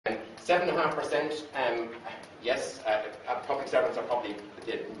7.5%, yes, public servants are probably,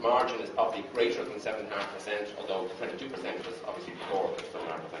 the margin is probably greater than 7.5%, although 22% was obviously before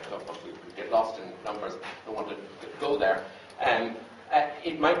 7.5%, so we get lost in numbers, don't want to go there.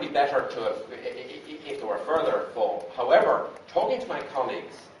 It might be better to have, if there were further fall. However, talking to my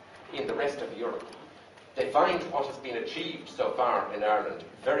colleagues in the rest of Europe, they find what has been achieved so far in Ireland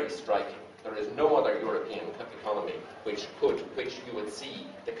very striking. There is no other European economy which you would see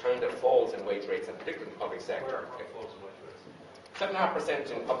the kind of falls in wage rates, and particularly in the public sector. Where are falls in wage rates?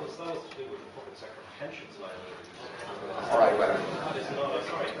 7.5% in public sector. It's not to do with the public sector pensions liability. All right, well.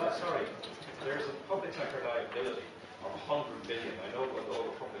 Sorry. There's a public sector liability of 100 billion. I know what all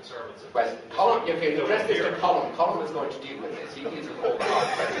the public servants. Well, Colm, you can address this to Colm. Colm is going to deal with this. He deals with all the hard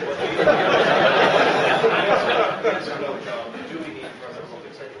questions. Yes or no, John? Do we need further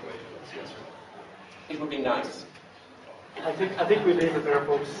public sector wage rates? Yes or no? It would be nice. I think we leave it there,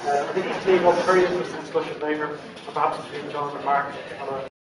 folks. I think we'll take up a very interesting discussion later, perhaps between John and Mark.